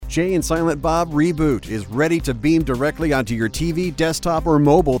Jay and Silent Bob Reboot is ready to beam directly onto your TV, desktop, or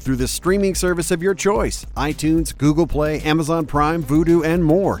mobile through the streaming service of your choice: iTunes, Google Play, Amazon Prime, Vudu, and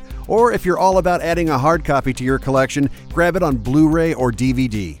more. Or if you're all about adding a hard copy to your collection, grab it on Blu-ray or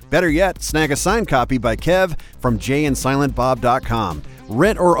DVD. Better yet, snag a signed copy by Kev from jayandsilentbob.com.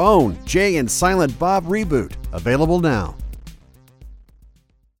 Rent or own Jay and Silent Bob Reboot. Available now.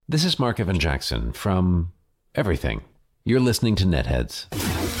 This is Mark Evan Jackson from Everything. You're listening to Netheads.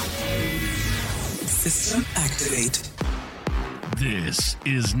 System activate. This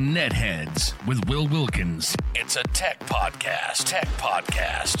is Netheads with Will Wilkins. It's a tech podcast.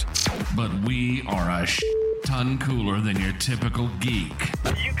 But we are a ton cooler than your typical geek.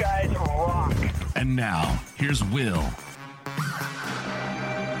 You guys rock. And now, here's Will.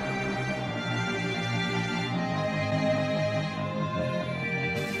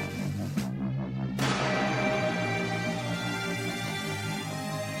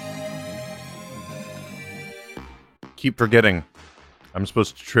 Keep forgetting I'm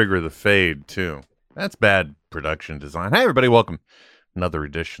supposed to trigger the fade too. That's bad production design. Hi everybody, welcome. Another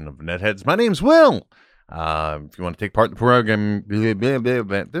edition of Netheads. My name's Will. If you want to take part in the program,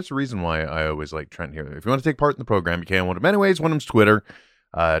 there's a reason why I always like Trent here. If you want to take part in the program, you can. One of many ways. One of them's Twitter.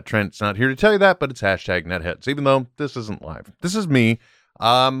 Trent's not here to tell you that, but it's hashtag Netheads, even though this isn't live. This is me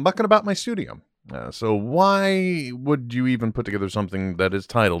mucking about my studio. So why would you even put together something that is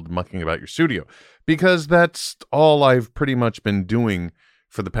titled Mucking About Your Studio? Because that's all I've pretty much been doing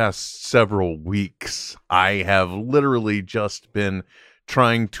for the past several weeks. I have literally just been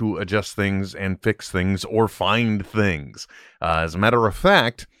trying to adjust things and fix things or find things. As a matter of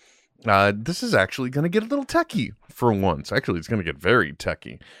fact, this is actually going to get a little techie for once. Actually, it's going to get very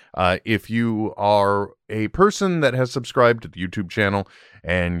techie. If you are a person that has subscribed to the YouTube channel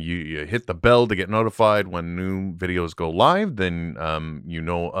and you hit the bell to get notified when new videos go live, then you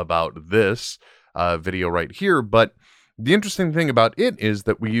know about this video right here. But the interesting thing about it is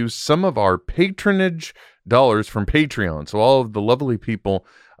that we use some of our patronage dollars from Patreon. So all of the lovely people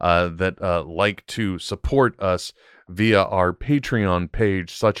that like to support us via our Patreon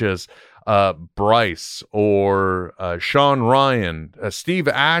page, such as Bryce or Sean Ryan, Steve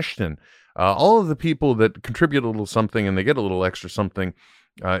Ashton, all of the people that contribute a little something and they get a little extra something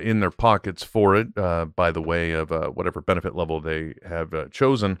in their pockets for it, by the way of whatever benefit level they have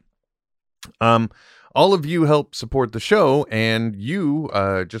chosen. All of you help support the show, and you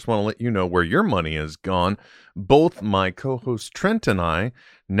just want to let you know where your money has gone. Both my co-host Trent and I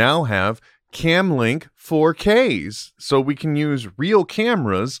now have Camlink 4Ks, so we can use real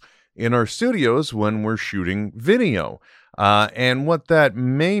cameras in our studios when we're shooting video. And what that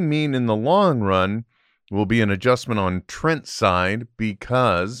may mean in the long run will be an adjustment on Trent's side,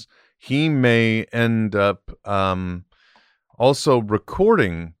 because he may end up also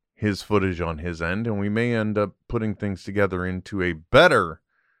recording his footage on his end, and we may end up putting things together into a better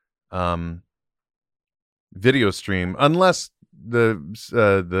video stream, unless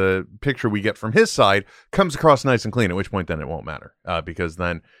the picture we get from his side comes across nice and clean, at which point then it won't matter, because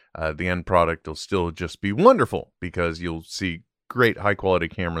then the end product will still just be wonderful, because you'll see great high quality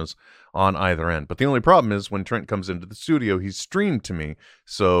cameras on either end. But the only problem is when Trent comes into the studio, he's streamed to me,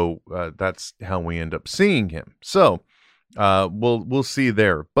 so that's how we end up seeing him. So we'll see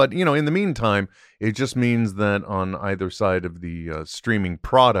there. But you know, in the meantime, it just means that on either side of the streaming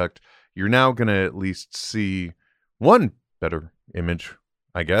product, you're now going to at least see one better image,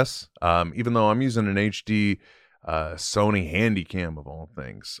 I guess. Even though I'm using an HD Sony Handycam of all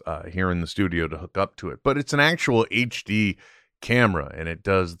things here in the studio to hook up to it, but it's an actual HD camera, and it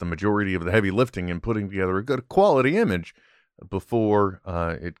does the majority of the heavy lifting in putting together a good quality image before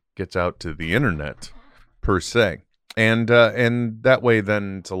it gets out to the internet per se. And that way,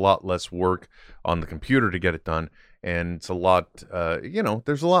 then it's a lot less work on the computer to get it done. And it's a lot,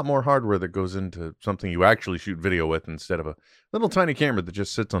 there's a lot more hardware that goes into something you actually shoot video with instead of a little tiny camera that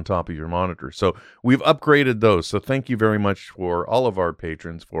just sits on top of your monitor. So we've upgraded those. So thank you very much for all of our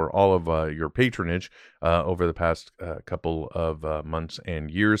patrons, for all of your patronage over the past couple of months and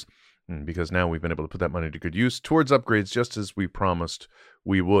years, because now we've been able to put that money to good use towards upgrades, just as we promised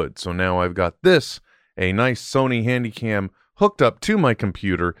we would. So now I've got a nice Sony Handycam hooked up to my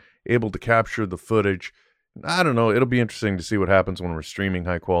computer, able to capture the footage. I don't know, it'll be interesting to see what happens when we're streaming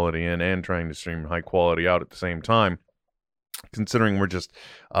high quality in and trying to stream high quality out at the same time, considering we're just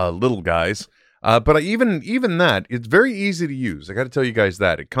little guys. But even that, it's very easy to use. I got to tell you guys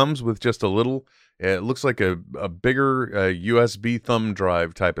that. It comes with just a little, it looks like a bigger USB thumb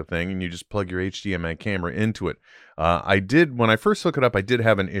drive type of thing, and you just plug your HDMI camera into it. When I first hooked it up, I did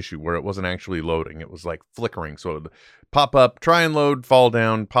have an issue where it wasn't actually loading. It was like flickering. So it would pop up, try and load, fall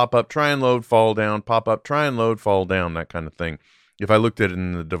down, pop up, try and load, fall down, pop up, try and load, fall down, that kind of thing. If I looked at it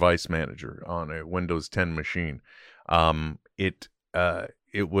in the device manager on a Windows 10 machine, it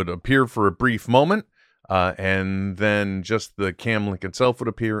would appear for a brief moment, and then just the cam link itself would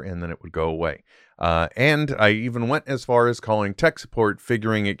appear, and then it would go away. And I even went as far as calling tech support,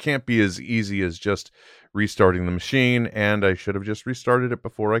 figuring it can't be as easy as just restarting the machine, and I should have just restarted it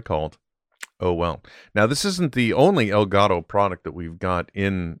before I called. Oh well. Now, this isn't the only Elgato product that we've got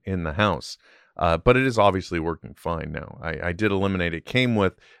in the house, but it is obviously working fine now. I did eliminate it. Came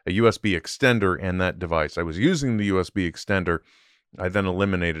with a USB extender and that device. I was using the USB extender. I then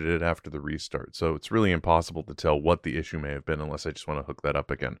eliminated it after the restart. So it's really impossible to tell what the issue may have been unless I just want to hook that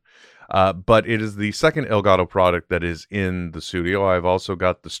up again. But it is the second Elgato product that is in the studio. I've also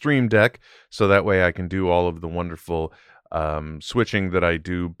got the Stream Deck, so that way I can do all of the wonderful switching that I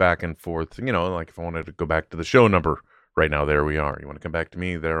do back and forth. You know, like if I wanted to go back to the show number right now, there we are. You want to come back to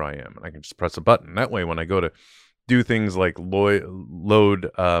me, there I am. And I can just press a button. That way when I go to do things like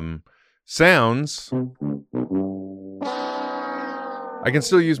load sounds, I can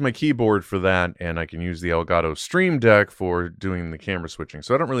still use my keyboard for that, and I can use the Elgato Stream Deck for doing the camera switching.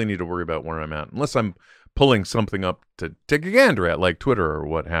 So I don't really need to worry about where I'm at, unless I'm pulling something up to take a gander at, like Twitter or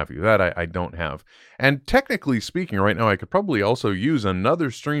what have you. That I don't have. And technically speaking, right now, I could probably also use another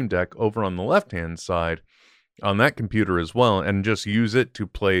Stream Deck over on the left-hand side on that computer as well, and just use it to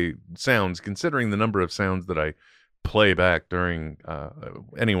play sounds, considering the number of sounds that I play back during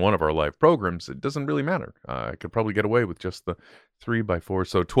any one of our live programs. It doesn't really matter. I could probably get away with just the 3x4,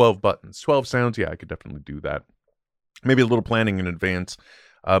 so 12 buttons, 12 sounds. Yeah, I could definitely do that. Maybe a little planning in advance.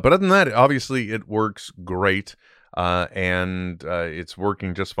 But other than that, obviously it works great, and it's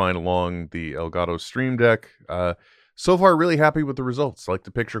working just fine along the Elgato Stream Deck. So far, really happy with the results. Like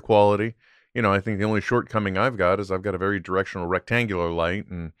the picture quality. You know, I think the only shortcoming I've got is I've got a very directional rectangular light,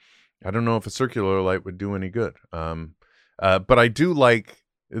 and I don't know if a circular light would do any good. But I do like,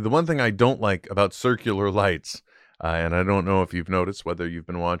 the one thing I don't like about circular lights, and I don't know if you've noticed, whether you've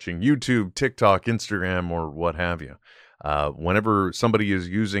been watching YouTube, TikTok, Instagram, or what have you. Whenever somebody is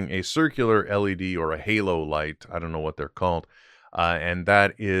using a circular LED or a halo light, I don't know what they're called, and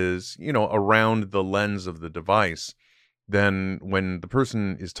that is, you know, around the lens of the device, then when the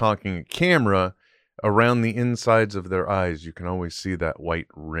person is talking camera, around the insides of their eyes, you can always see that white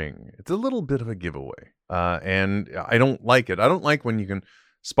ring. It's a little bit of a giveaway, and I don't like it. I don't like when you can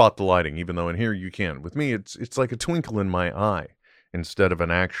spot the lighting, even though in here you can. With me, it's like a twinkle in my eye instead of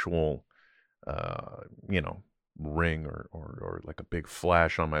an actual, you know, ring or like a big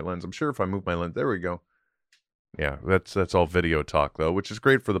flash on my lens. I'm sure if I move my lens, there we go. Yeah, that's all video talk though, which is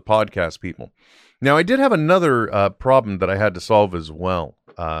great for the podcast people. Now, I did have another problem that I had to solve as well,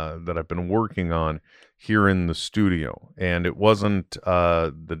 that I've been working on here in the studio, and it wasn't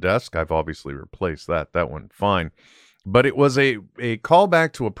the desk. I've obviously replaced that. That went fine, but it was a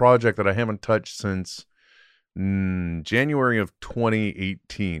callback to a project that I haven't touched since January of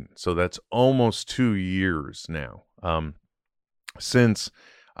 2018. So that's almost 2 years now since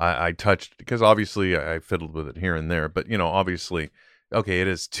I touched, because obviously I fiddled with it here and there, but you know, obviously, okay, it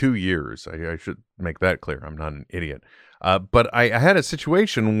is 2 years. I should make that clear. I'm not an idiot. But I had a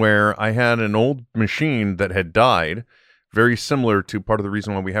situation where I had an old machine that had died, very similar to part of the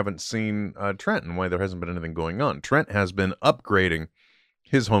reason why we haven't seen Trent and why there hasn't been anything going on. Trent has been upgrading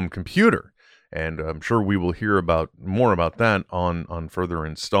his home computer, and I'm sure we will hear more about that on further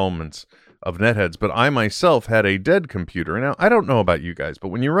installments of Netheads. But I myself had a dead computer. Now, I don't know about you guys, but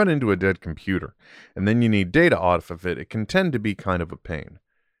when you run into a dead computer and then you need data off of it, it can tend to be kind of a pain.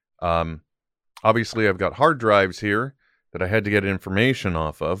 Obviously, I've got hard drives here that I had to get information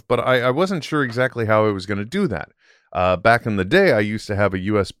off of, but I wasn't sure exactly how I was going to do that. Back in the day, I used to have a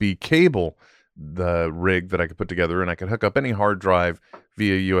USB cable, the rig that I could put together, and I could hook up any hard drive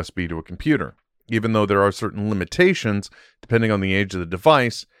via USB to a computer, even though there are certain limitations depending on the age of the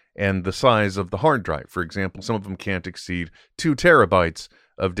device and the size of the hard drive. For example, some of them can't exceed 2 terabytes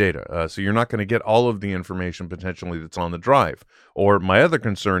of data. So you're not going to get all of the information potentially that's on the drive. Or my other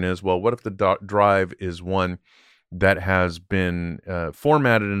concern is, well, what if the drive is one that has been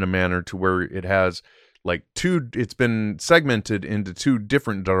formatted in a manner to where it has like it's been segmented into 2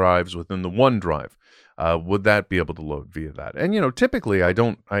 different drives within the one drive? Would that be able to load via that? And, you know, typically I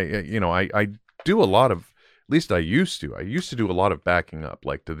do a lot of, at least I used to do a lot of backing up,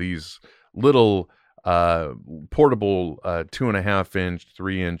 like to these little portable 2.5-inch,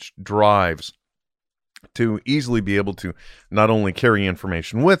 3-inch drives to easily be able to not only carry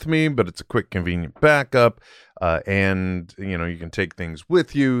information with me, but it's a quick, convenient backup. And, you can take things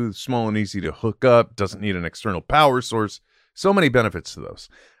with you, small and easy to hook up, doesn't need an external power source. So many benefits to those.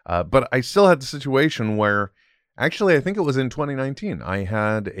 But I still had the situation where, actually, I think it was in 2019, I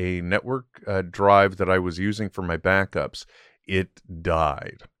had a network drive that I was using for my backups. It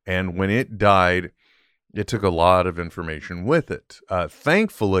died. And when it died, it took a lot of information with it.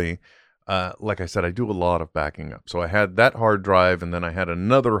 Thankfully, like I said, I do a lot of backing up. So I had that hard drive, and then I had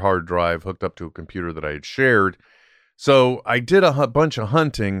another hard drive hooked up to a computer that I had shared. So I did a bunch of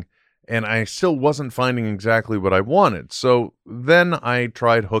hunting, and I still wasn't finding exactly what I wanted. So then I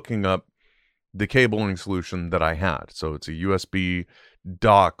tried hooking up the cabling solution that I had. So it's a USB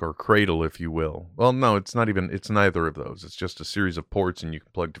dock or cradle, if you will. Well, no, it's neither of those. It's just a series of ports, and you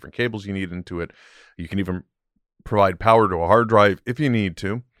can plug different cables you need into it. You can even provide power to a hard drive if you need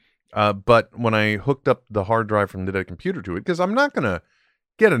to. But when I hooked up the hard drive from the dead computer to it, because I'm not going to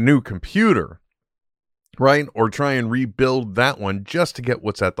get a new computer, right? Or try and rebuild that one just to get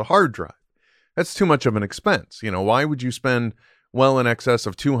what's at the hard drive. That's too much of an expense. Why would you spend well in excess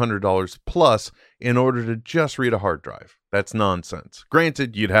of $200 plus in order to just read a hard drive? That's nonsense.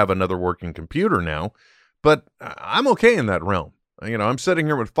 Granted, you'd have another working computer now, but I'm okay in that realm. I'm sitting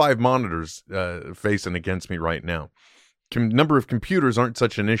here with 5 monitors facing against me right now. Number of computers aren't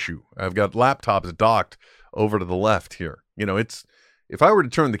such an issue. I've got laptops docked over to the left here. If I were to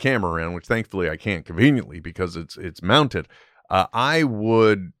turn the camera around, which thankfully I can't conveniently because it's mounted, I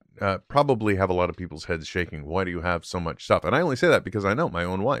would probably have a lot of people's heads shaking. Why do you have so much stuff? And I only say that because I know my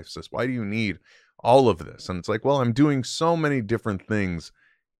own wife says, why do you need all of this? And it's like, well, I'm doing so many different things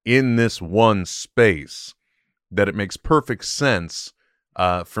in this one space that it makes perfect sense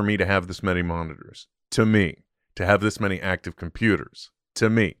for me to have this many monitors. To me, to have this many active computers. To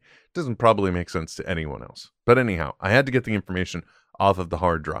me, it doesn't probably make sense to anyone else. But anyhow, I had to get the information off of the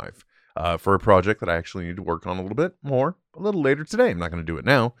hard drive for a project that I actually need to work on a little bit more a little later today. I'm not going to do it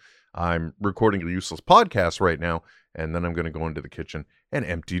now. I'm recording a useless podcast right now, and then I'm going to go into the kitchen and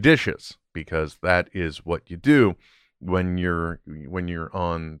empty dishes, because that is what you do when you're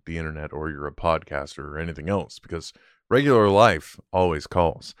on the internet or you're a podcaster or anything else, because regular life always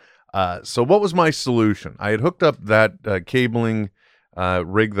calls. So what was my solution? I had hooked up that cabling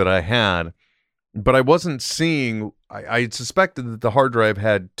rig that I had, but I wasn't seeing, I had suspected that the hard drive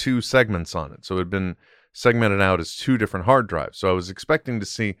had 2 segments on it. So it had been segmented out as 2 different hard drives. So I was expecting to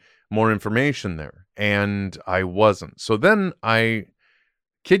see more information there, and I wasn't. So then I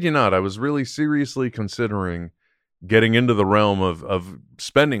kid you not, I was really seriously considering getting into the realm of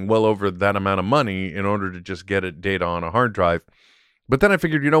spending well over that amount of money in order to just get it data on a hard drive. But then I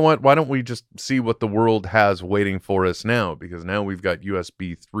figured, you know what? Why don't we just see what the world has waiting for us now? Because now we've got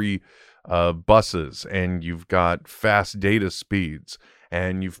USB 3 buses, and you've got fast data speeds,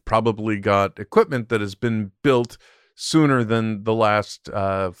 and you've probably got equipment that has been built sooner than the last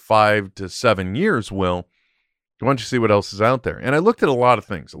 5 to 7 years will. Why don't you see what else is out there? And I looked at a lot of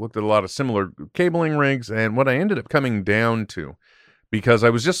things. I looked at a lot of similar cabling rigs, and what I ended up coming down to, because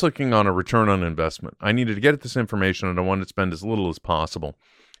I was just looking on a return on investment. I needed to get at this information, and I wanted to spend as little as possible.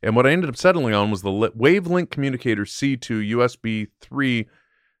 And what I ended up settling on was the Wavelink Communicator C2 USB 3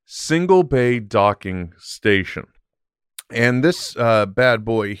 single bay docking station. And this bad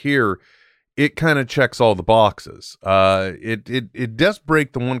boy here, it kind of checks all the boxes. It does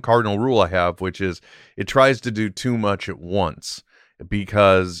break the one cardinal rule I have, which is it tries to do too much at once,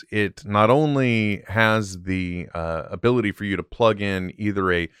 because it not only has the ability for you to plug in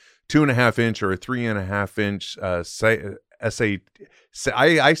either a 2.5-inch or a 3.5-inch I say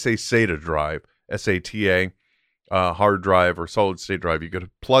SATA drive, SATA hard drive or solid state drive. You could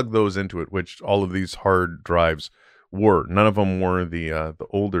plug those into it, which all of these hard drives were. None of them were the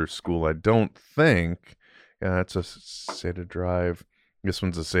older school, I don't think. It's a SATA drive. This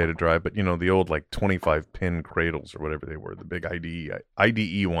one's a SATA drive, but the old 25-pin cradles or whatever they were, the big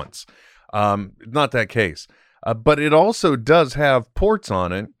IDE ones. Not that case. But it also does have ports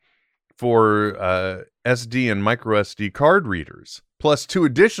on it for SD and micro SD card readers, plus 2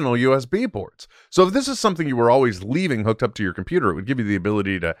 additional USB ports. So if this is something you were always leaving hooked up to your computer, it would give you the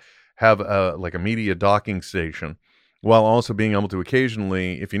ability to have a media docking station, while also being able to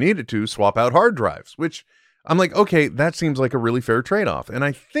occasionally, if you needed to, swap out hard drives, which I'm like, okay, that seems like a really fair trade-off. And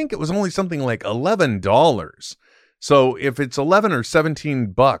I think it was only something like $11. So if it's 11 or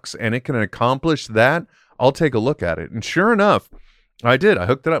 17 bucks and it can accomplish that, I'll take a look at it. And sure enough, I did. I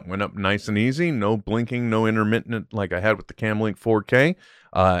hooked it up, went up nice and easy, no blinking, no intermittent like I had with the Camlink 4K.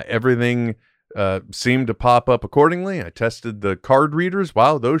 Everything seemed to pop up accordingly. I tested the card readers.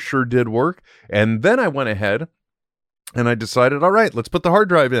 Wow, those sure did work. And then I went ahead and I decided, all right, let's put the hard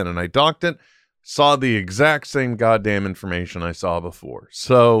drive in. And I docked it, saw the exact same goddamn information I saw before.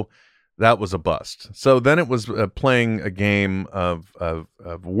 So that was a bust. So then it was playing a game of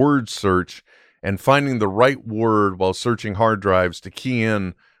word search and finding the right word while searching hard drives to key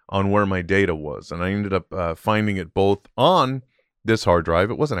in on where my data was. And I ended up finding it both on this hard drive.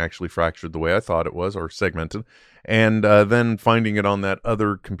 It wasn't actually fractured the way I thought it was, or segmented. And then finding it on that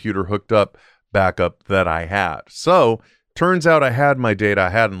other computer hooked up backup that I had. So turns out I had my data. I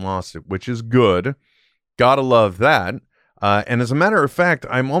hadn't lost it, which is good. Gotta love that. And as a matter of fact,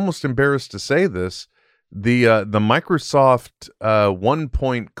 I'm almost embarrassed to say this, the Microsoft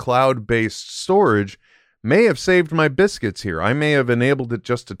 1-point cloud-based storage may have saved my biscuits here. I may have enabled it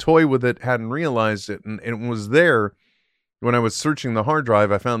just to toy with it, hadn't realized it, and it was there when I was searching the hard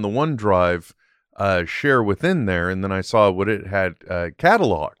drive. I found the OneDrive share within there, and then I saw what it had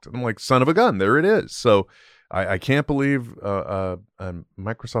cataloged. I'm like, son of a gun, there it is. So I can't believe a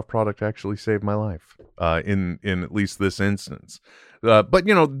Microsoft product actually saved my life in at least this instance. But,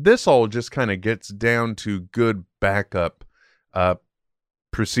 you know, this all just kind of gets down to good backup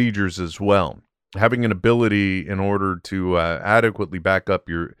procedures as well. Having an ability in order to adequately back up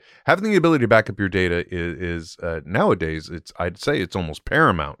having the ability to back up your data is nowadays, I'd say it's almost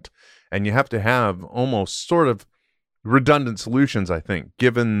paramount. And you have to have almost sort of redundant solutions, I think,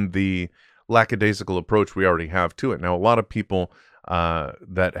 given the lackadaisical approach we already have to it. Now, a lot of people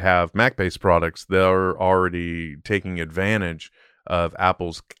that have Mac-based products, they're already taking advantage of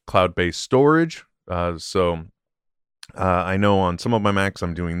Apple's cloud-based storage. So I know on some of my Macs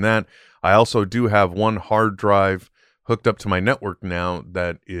I'm doing that. I also do have one hard drive hooked up to my network now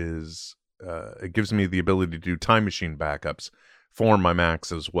that is, it gives me the ability to do Time Machine backups for my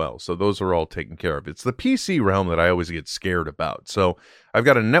Macs as well. So those are all taken care of. It's the PC realm that I always get scared about. So I've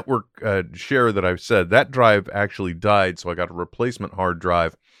got a network share that I've said that drive actually died. So I got a replacement hard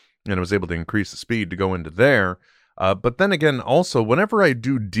drive and I was able to increase the speed to go into there. But then again, also, whenever I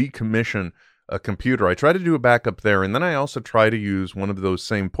do decommission a computer, I try to do a backup there. And then I also try to use one of those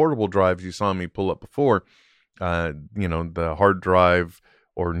same portable drives you saw me pull up before, you know, the hard drive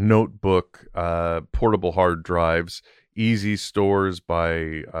or notebook portable hard drives, Easy Stores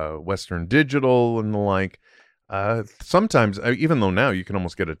by Western Digital and the like. Sometimes, even though now you can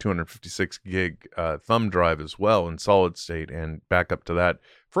almost get a 256 gig thumb drive as well in solid state and back up to that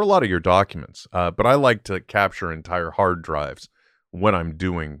for a lot of your documents. But I like to capture entire hard drives when I'm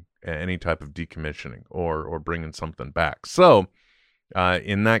doing any type of decommissioning or bringing something back. So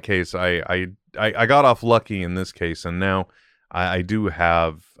in that case, I got off lucky in this case, and now I do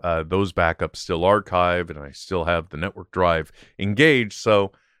have those backups still archived, and I still have the network drive engaged.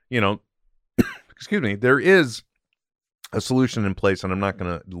 So, you know, excuse me, there is a solution in place, and I'm not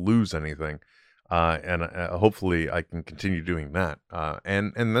going to lose anything. And hopefully I can continue doing that.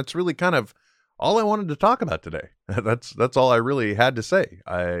 And that's really kind of all I wanted to talk about today. That's all I really had to say.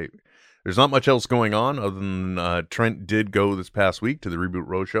 There's not much else going on other than Trent did go this past week to the Reboot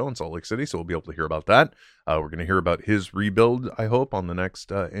Roadshow in Salt Lake City, so we'll be able to hear about that. We're going to hear about his rebuild, I hope, on the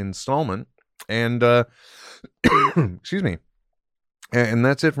next installment. And, excuse me. And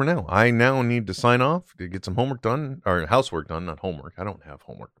that's it for now. I now need to sign off to get some homework done, or housework done, not homework. I don't have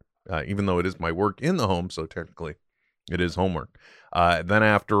homework, even though it is my work in the home, so technically it is homework. Then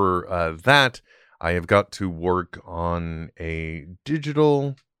after that, I have got to work on a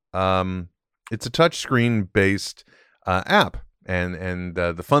digital... it's a touchscreen based app, and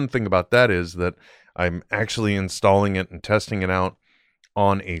the fun thing about that is that I'm actually installing it and testing it out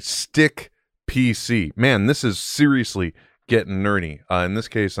on a stick PC. Man, this is seriously getting nerdy. In this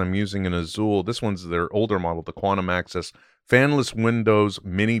case, I'm using an Azul. This one's their older model, the Quantum Access Fanless Windows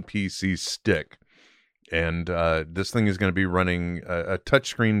Mini PC Stick, and this thing is going to be running a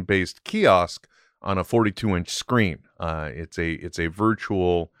touchscreen based kiosk on a 42-inch screen. It's a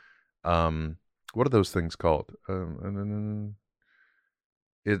virtual. What are those things called?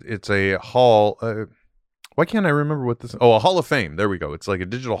 It's a hall. Why can't I remember what this? Oh, a Hall of Fame. There we go. It's like a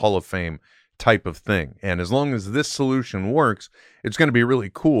digital Hall of Fame type of thing. And as long as this solution works, it's going to be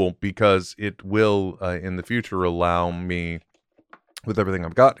really cool because it will, in the future, allow me, with everything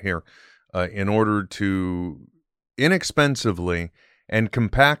I've got here, in order to inexpensively and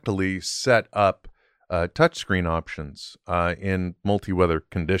compactly set up touchscreen options in multi-weather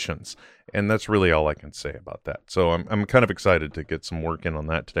conditions. And that's really all I can say about that. So I'm kind of excited to get some work in on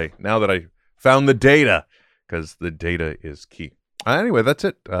that today, now that I found the data, because the data is key. Anyway, that's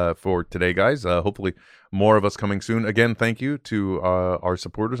it for today, guys. Hopefully more of us coming soon. Again, thank you to our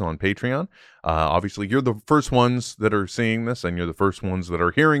supporters on Patreon. Obviously, you're the first ones that are seeing this, and you're the first ones that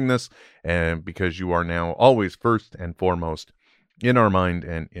are hearing this, and because you are now always first and foremost in our mind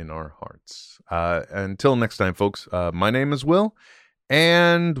and in our hearts. Until next time, folks, my name is Will,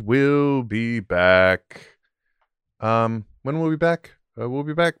 and we'll be back. When will we be back? We'll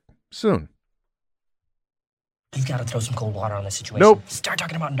be back soon. You've got to throw some cold water on this situation. Nope. Start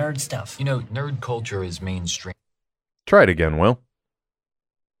talking about nerd stuff. You know, nerd culture is mainstream. Try it again, Will.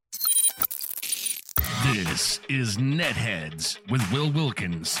 This is Netheads with Will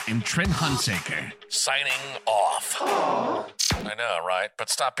Wilkins and Trent Hunsaker signing off. I know, right? But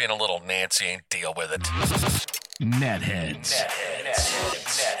stop being a little Nancy and deal with it. Netheads.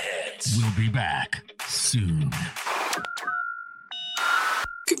 Netheads. We'll be back soon.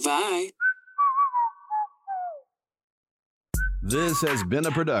 Goodbye. This has been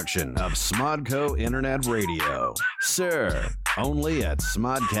a production of Smodco Internet Radio. Sir, only at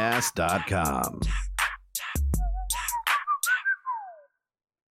smodcast.com.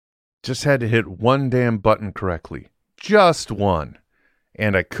 Just had to hit one damn button correctly. Just one.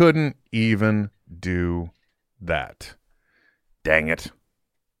 And I couldn't even do that. Dang it.